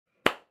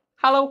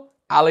Hello,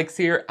 Alex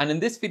here, and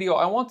in this video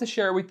I want to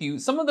share with you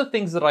some of the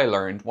things that I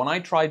learned when I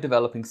tried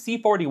developing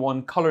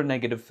C-41 color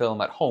negative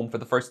film at home for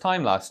the first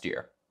time last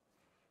year.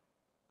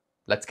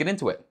 Let's get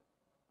into it.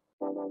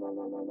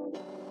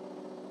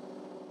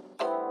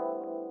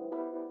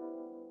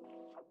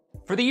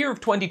 For the year of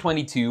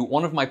 2022,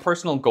 one of my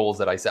personal goals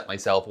that I set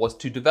myself was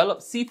to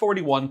develop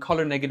C-41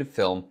 color negative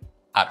film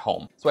at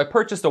home. So I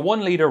purchased a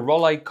 1 litre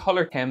Rollei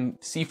Color Chem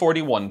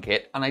C-41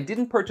 kit, and I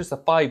didn't purchase a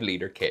 5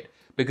 litre kit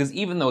because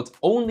even though it's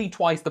only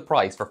twice the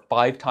price for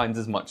 5 times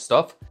as much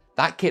stuff,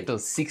 that kit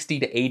does 60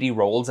 to 80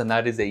 rolls, and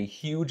that is a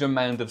huge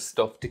amount of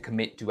stuff to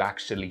commit to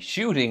actually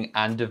shooting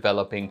and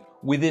developing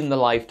within the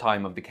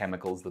lifetime of the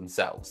chemicals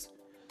themselves.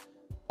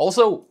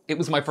 Also, it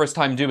was my first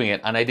time doing it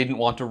and I didn't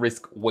want to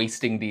risk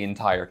wasting the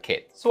entire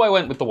kit, so I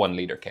went with the 1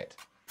 litre kit.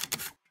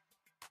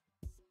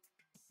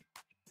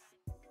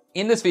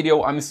 In this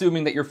video, I'm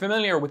assuming that you're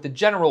familiar with the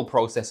general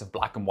process of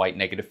black and white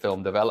negative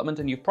film development,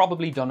 and you've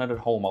probably done it at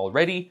home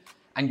already,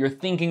 and you're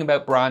thinking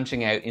about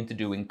branching out into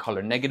doing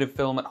color negative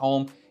film at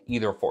home,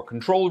 either for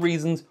control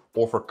reasons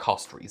or for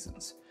cost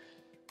reasons.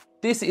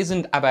 This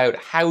isn't about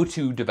how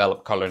to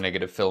develop color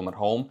negative film at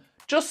home,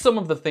 just some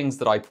of the things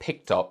that I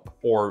picked up,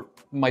 or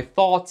my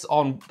thoughts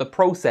on the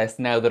process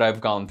now that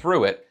I've gone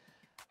through it,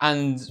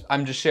 and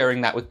I'm just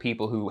sharing that with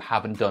people who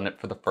haven't done it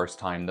for the first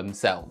time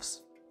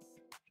themselves.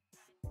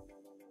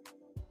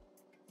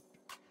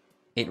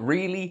 It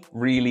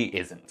really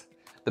isn't.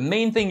 The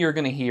main thing you're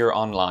going to hear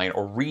online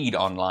or read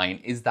online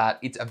is that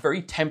it's a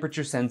very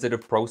temperature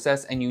sensitive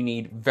process and you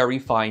need very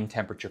fine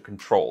temperature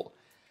control.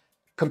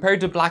 Compared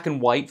to black and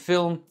white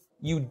film,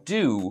 you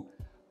do,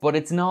 but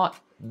it's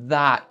not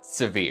that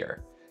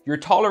severe. Your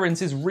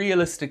tolerance is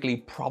realistically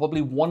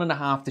probably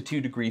 1.5 to 2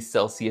 degrees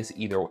Celsius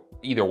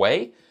either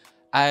way.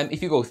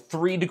 If you go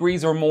 3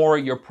 degrees or more,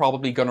 you're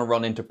probably going to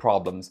run into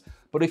problems.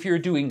 But if you're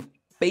doing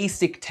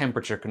basic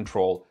temperature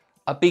control,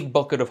 a big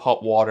bucket of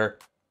hot water,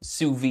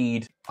 sous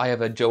vide, I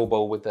have a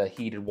Jobo with a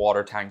heated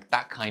water tank,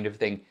 that kind of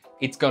thing,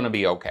 it's gonna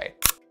be okay.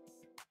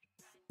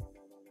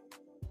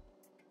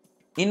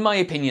 In my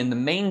opinion, the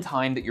main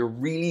time that you're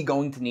really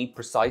going to need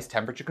precise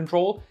temperature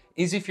control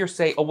is if you're,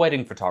 say, a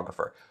wedding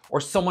photographer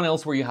or someone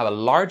else where you have a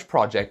large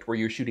project where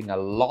you're shooting a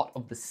lot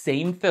of the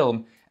same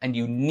film and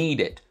you need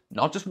it,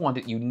 not just want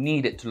it, you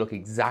need it to look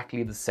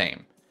exactly the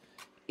same.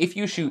 If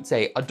you shoot,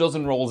 say, a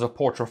dozen rolls of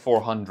Portra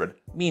 400,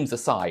 memes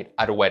aside,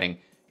 at a wedding,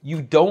 you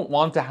don't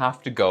want to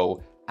have to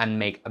go and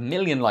make a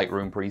million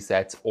Lightroom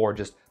presets or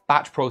just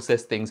batch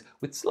process things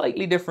with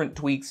slightly different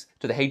tweaks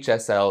to the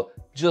HSL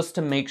just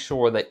to make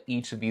sure that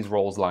each of these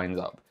rolls lines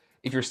up.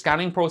 If your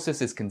scanning process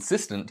is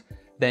consistent,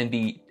 then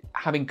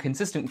having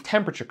consistent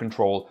temperature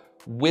control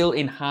will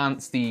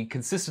enhance the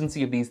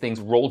consistency of these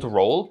things roll to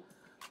roll.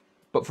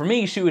 But for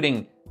me,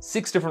 shooting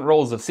 6 different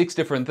rolls of 6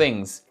 different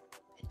things,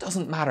 it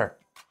doesn't matter.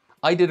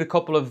 I did a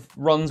couple of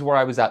runs where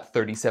I was at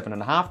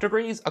 37.5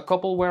 degrees, a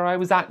couple where I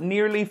was at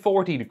nearly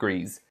 40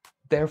 degrees.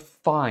 They're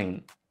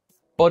fine.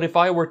 But if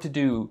I were to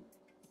do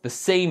the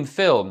same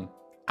film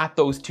at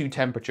those 2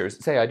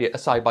 temperatures, say I did a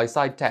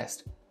side-by-side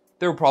test,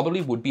 there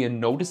probably would be a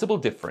noticeable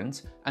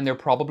difference and there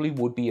probably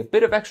would be a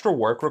bit of extra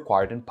work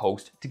required in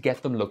post to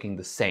get them looking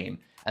the same.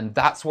 And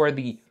that's where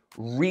the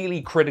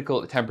really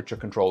critical temperature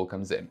control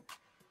comes in.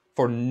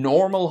 For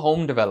normal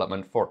home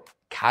development, for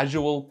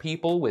casual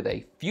people with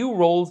a few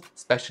rolls,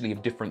 especially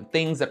of different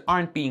things that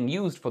aren't being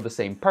used for the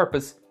same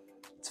purpose,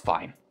 it's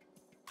fine.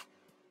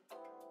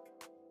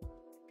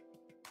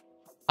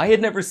 I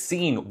had never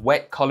seen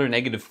wet color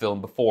negative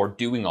film before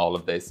doing all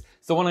of this,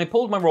 so when I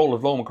pulled my roll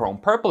of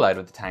Lomochrome purple out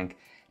of the tank,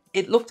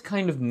 it looked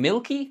kind of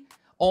milky,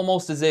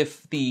 almost as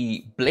if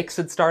the Blix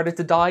had started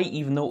to die,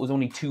 even though it was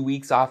only 2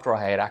 weeks after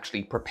I had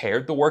actually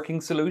prepared the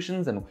working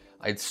solutions and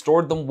I had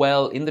stored them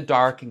well in the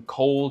dark and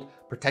cold,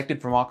 protected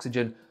from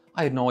oxygen.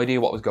 I had no idea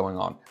what was going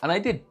on. And I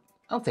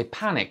don't say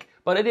panic,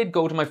 but I did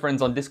go to my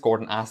friends on Discord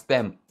and ask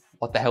them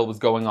what the hell was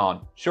going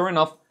on. Sure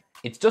enough,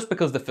 it's just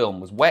because the film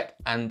was wet,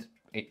 and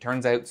it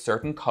turns out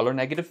certain color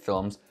negative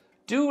films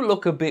do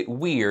look a bit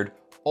weird,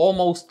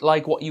 almost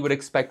like what you would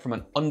expect from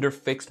an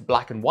underfixed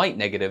black and white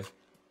negative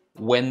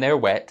when they're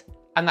wet,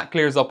 and that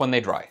clears up when they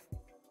dry.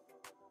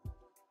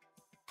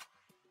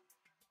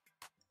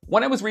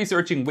 When I was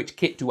researching which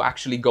kit to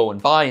actually go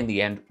and buy in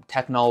the end,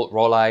 Tetnol,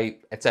 Rollei,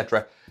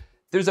 etc.,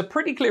 there's a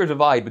pretty clear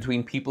divide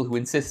between people who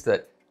insist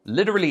that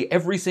literally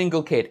every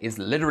single kit is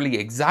literally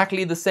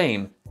exactly the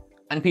same,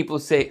 and people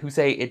who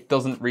say it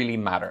doesn't really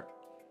matter.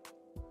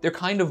 They're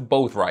kind of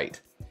both right.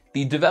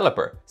 The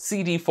developer,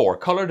 CD4,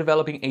 Color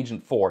Developing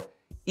Agent 4,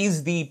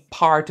 is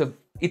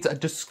it's a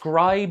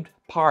described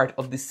part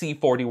of the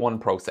C-41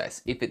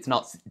 process. If it's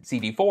not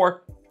CD4,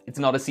 it's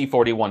not a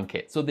C-41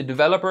 kit. So the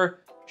developer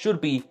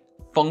should be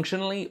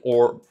functionally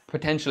or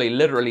potentially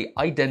literally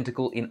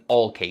identical in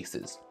all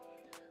cases.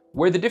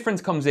 Where the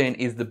difference comes in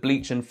is the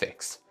bleach and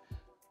fix.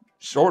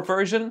 Short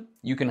version,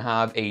 you can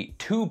have a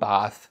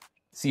 2-bath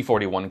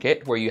C-41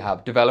 kit where you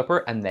have developer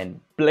and then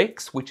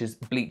Blix, which is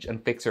bleach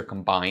and fixer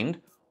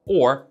combined,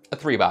 or a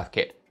 3-bath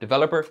kit,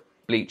 developer,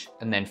 bleach,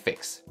 and then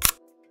fix.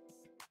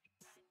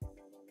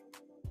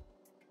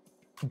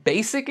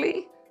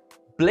 Basically,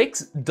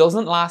 Blix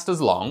doesn't last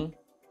as long,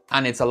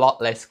 and it's a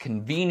lot less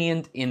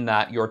convenient in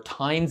that your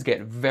times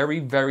get very,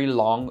 very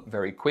long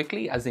very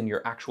quickly, as in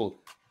your actual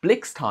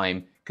Blix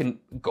time can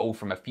go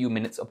from a few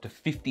minutes up to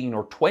 15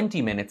 or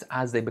 20 minutes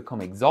as they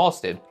become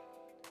exhausted.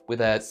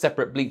 With a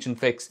separate bleach and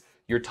fix,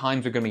 your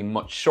times are going to be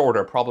much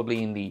shorter,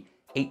 probably in the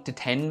 8 to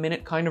 10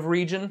 minute kind of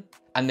region,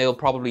 and they'll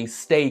probably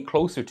stay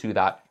closer to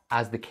that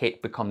as the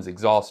kit becomes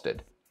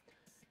exhausted.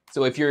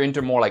 So if you're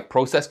into more like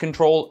process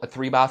control, a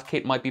 3-bath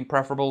kit might be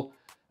preferable.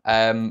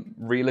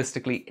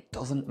 Realistically, it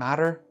doesn't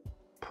matter,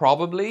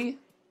 probably.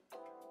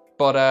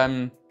 But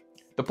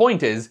the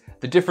point is,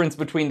 the difference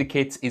between the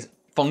kits is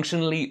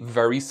functionally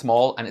very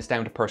small, and it's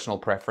down to personal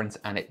preference,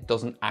 and it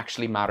doesn't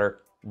actually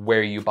matter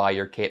where you buy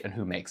your kit and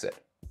who makes it.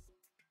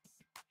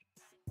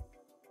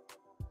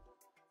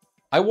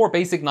 I wore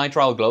basic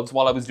nitrile gloves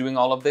while I was doing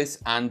all of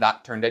this, and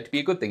that turned out to be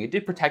a good thing. It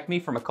did protect me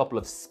from a couple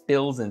of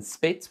spills and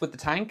spits with the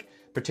tank,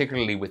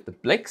 particularly with the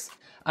Blix.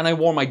 And I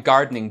wore my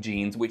gardening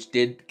jeans, which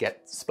did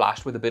get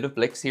splashed with a bit of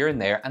Blix here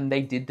and there, and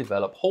they did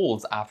develop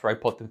holes after I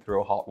put them through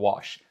a hot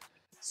wash.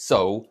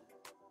 So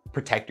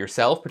protect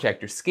yourself,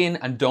 protect your skin,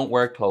 and don't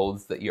wear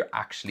clothes that you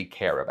actually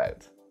care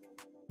about.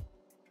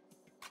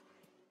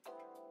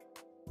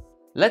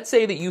 Let's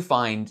say that you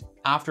find,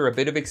 after a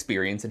bit of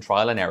experience and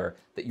trial and error,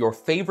 that your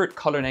favorite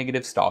color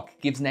negative stock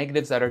gives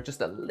negatives that are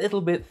just a little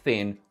bit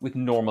thin with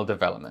normal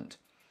development.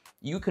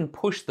 You can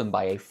push them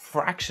by a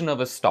fraction of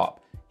a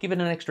stop, give it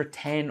an extra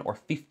 10 or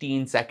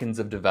 15 seconds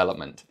of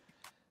development,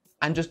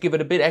 and just give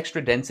it a bit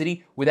extra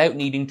density without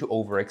needing to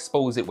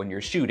overexpose it when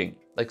you're shooting.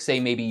 Like say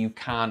maybe you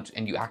can't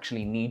and you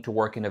actually need to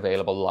work in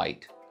available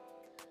light.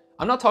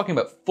 I'm not talking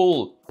about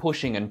full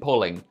pushing and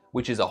pulling,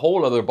 which is a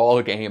whole other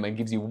ball game and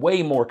gives you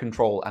way more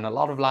control, and a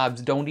lot of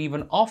labs don't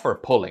even offer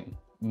pulling.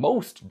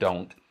 Most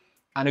don't,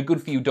 and a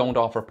good few don't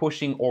offer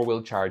pushing or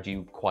will charge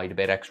you quite a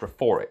bit extra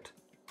for it,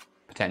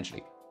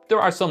 potentially. There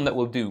are some that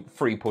will do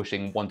free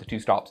pushing 1 to 2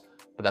 stops,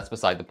 but that's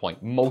beside the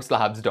point. Most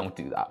labs don't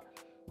do that.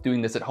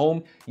 Doing this at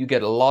home, you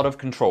get a lot of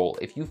control.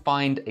 If you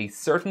find a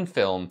certain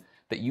film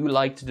that you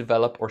like to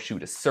develop or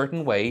shoot a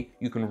certain way,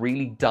 you can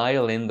really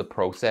dial in the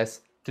process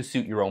to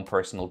suit your own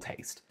personal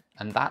taste.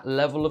 And that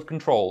level of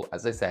control,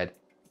 as I said,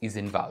 is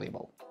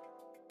invaluable.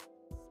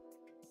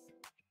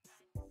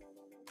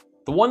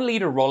 The 1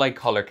 litre Rolei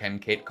Color Chem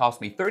kit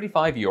cost me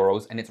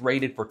 €35 and it's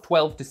rated for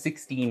 12 to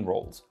 16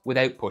 rolls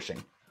without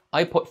pushing.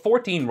 I put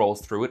 14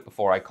 rolls through it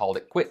before I called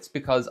it quits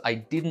because I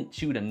didn't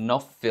shoot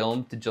enough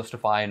film to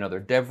justify another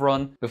dev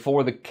run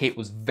before the kit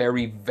was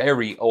very,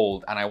 very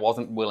old and I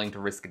wasn't willing to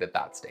risk it at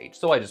that stage,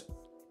 so I just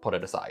put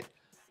it aside.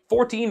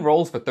 14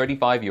 rolls for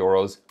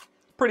 €35,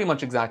 pretty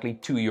much exactly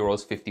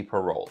 €2.50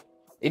 per roll.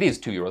 It is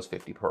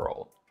 €2.50 per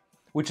roll,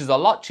 which is a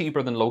lot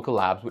cheaper than local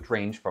labs, which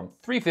range from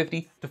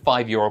 €3.50 to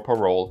 €5 per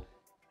roll,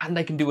 and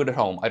I can do it at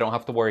home. I don't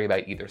have to worry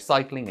about either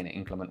cycling in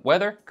inclement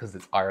weather, because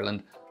it's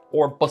Ireland,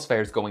 or bus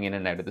fares going in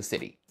and out of the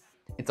city.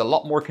 It's a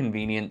lot more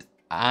convenient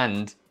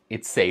and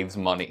it saves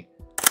money.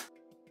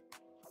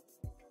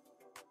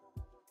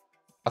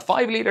 A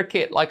 5 litre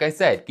kit, like I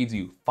said, gives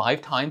you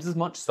 5 times as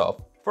much stuff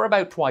for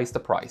about twice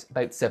the price,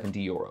 about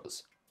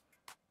 €70.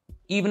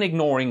 Even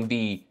ignoring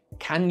the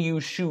can you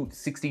shoot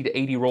 60 to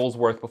 80 rolls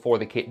worth before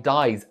the kit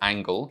dies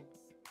angle,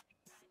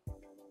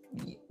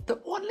 the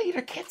 1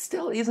 litre kit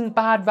still isn't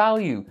bad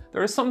value.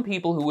 There are some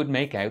people who would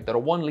make out that a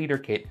 1 litre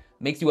kit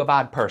makes you a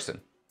bad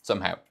person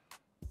somehow.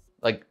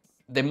 Like,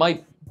 there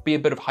might be a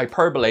bit of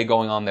hyperbole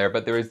going on there,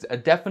 but there is a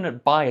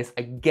definite bias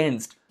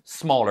against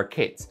smaller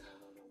kits.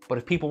 But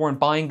if people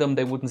weren't buying them,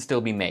 they wouldn't still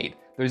be made.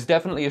 There's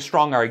definitely a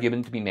strong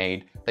argument to be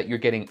made that you're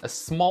getting a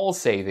small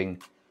saving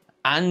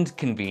and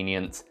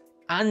convenience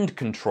and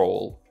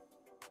control,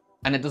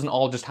 and it doesn't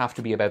all just have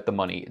to be about the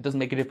money. It doesn't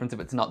make a difference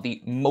if it's not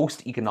the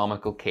most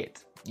economical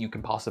kit you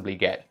can possibly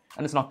get,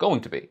 and it's not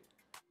going to be.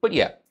 But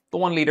yeah, the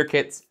 1 litre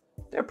kits,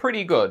 they're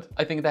pretty good.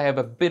 I think they have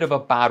a bit of a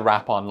bad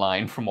rap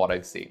online from what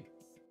I've seen.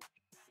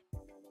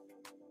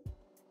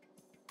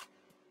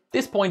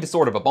 This point is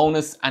sort of a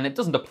bonus, and it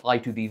doesn't apply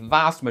to the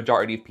vast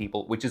majority of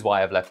people, which is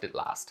why I've left it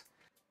last.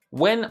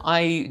 When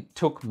I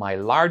took my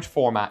large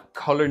format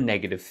color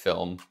negative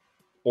film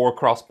or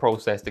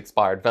cross-processed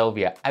expired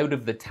Velvia out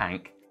of the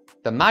tank,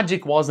 the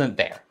magic wasn't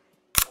there.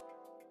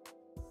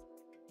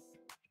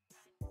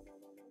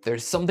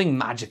 There's something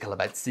magical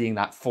about seeing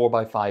that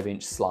 4x5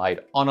 inch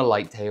slide on a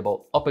light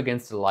table, up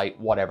against a light,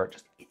 whatever,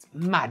 just it's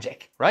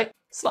magic, right?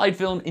 Slide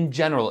film in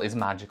general is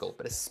magical,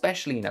 but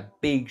especially in a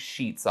big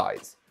sheet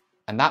size.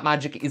 And that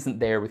magic isn't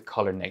there with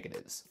color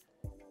negatives.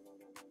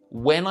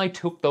 When I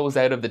took those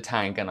out of the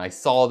tank and I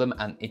saw them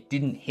and it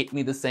didn't hit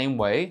me the same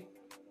way,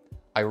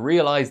 I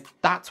realized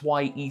that's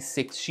why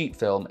E6 sheet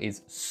film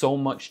is so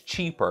much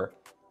cheaper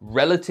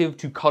relative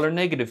to color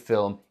negative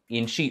film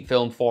in sheet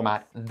film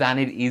format than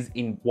it is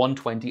in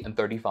 120 and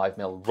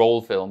 35mm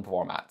roll film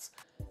formats.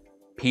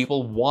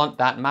 People want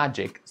that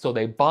magic, so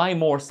they buy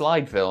more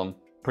slide film,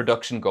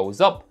 production goes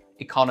up,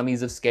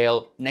 economies of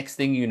scale, next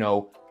thing you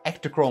know,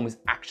 Ektachrome is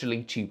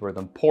actually cheaper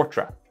than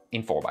Portra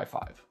in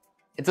 4x5.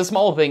 It's a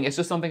small thing, it's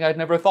just something I'd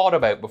never thought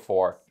about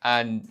before.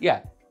 And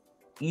yeah,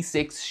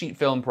 E6 sheet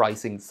film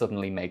pricing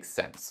suddenly makes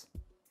sense.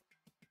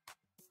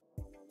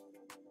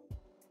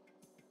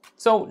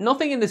 So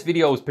nothing in this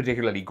video is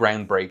particularly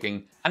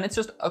groundbreaking, and it's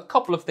just a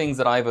couple of things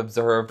that I've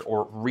observed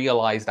or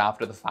realized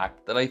after the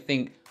fact that I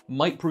think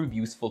might prove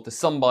useful to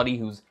somebody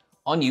who's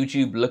on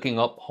YouTube looking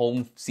up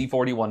home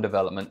C-41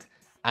 development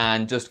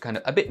and just kind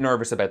of a bit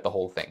nervous about the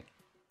whole thing.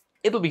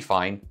 It'll be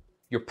fine.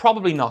 You're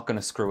probably not going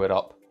to screw it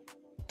up.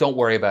 Don't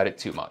worry about it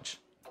too much.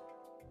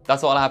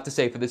 That's all I have to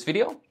say for this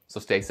video, so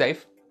stay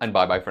safe and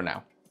bye bye for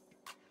now.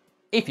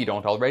 If you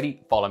don't already,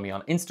 follow me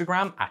on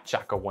Instagram at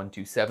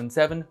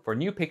Chaka1277 for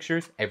new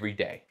pictures every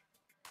day.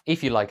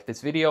 If you like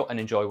this video and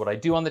enjoy what I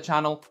do on the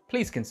channel,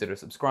 please consider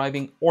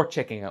subscribing or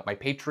checking out my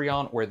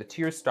Patreon, where the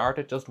tiers start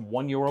at just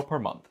 €1 per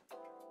month.